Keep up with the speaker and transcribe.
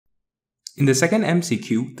In the second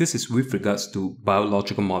MCQ, this is with regards to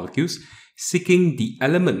biological molecules, seeking the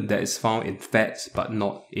element that is found in fats but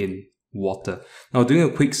not in water. Now, doing a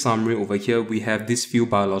quick summary over here, we have these few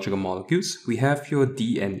biological molecules. We have your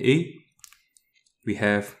DNA, we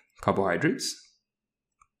have carbohydrates,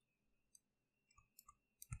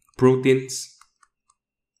 proteins,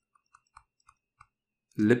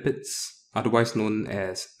 lipids, otherwise known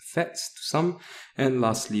as fats to some, and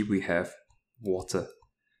lastly we have water.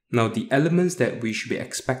 Now, the elements that we should be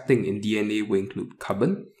expecting in DNA will include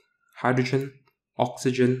carbon, hydrogen,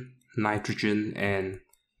 oxygen, nitrogen, and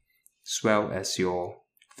as well as your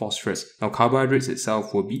phosphorus. Now, carbohydrates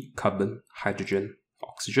itself will be carbon, hydrogen,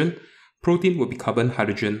 oxygen. Protein will be carbon,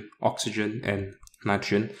 hydrogen, oxygen, and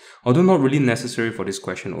nitrogen. Although not really necessary for this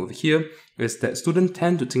question over here, is that students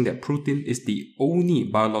tend to think that protein is the only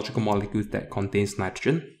biological molecule that contains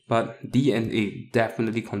nitrogen, but DNA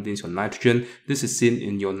definitely contains your nitrogen. This is seen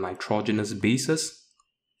in your nitrogenous bases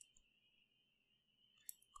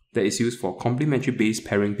that is used for complementary base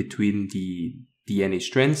pairing between the DNA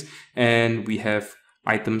strands, and we have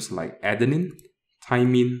items like adenine,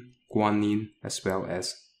 thymine, guanine, as well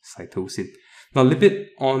as cytosine. Now, lipid,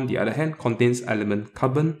 on the other hand, contains element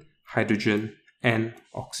carbon, hydrogen, and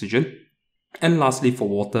oxygen. And lastly, for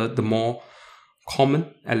water, the more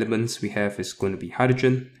common elements we have is going to be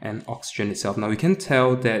hydrogen and oxygen itself. Now, you can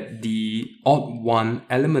tell that the odd one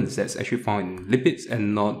elements that's actually found in lipids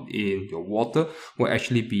and not in your water will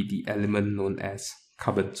actually be the element known as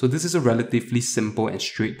carbon. So this is a relatively simple and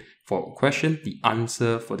straightforward question. The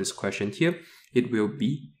answer for this question here, it will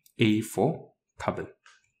be A for carbon.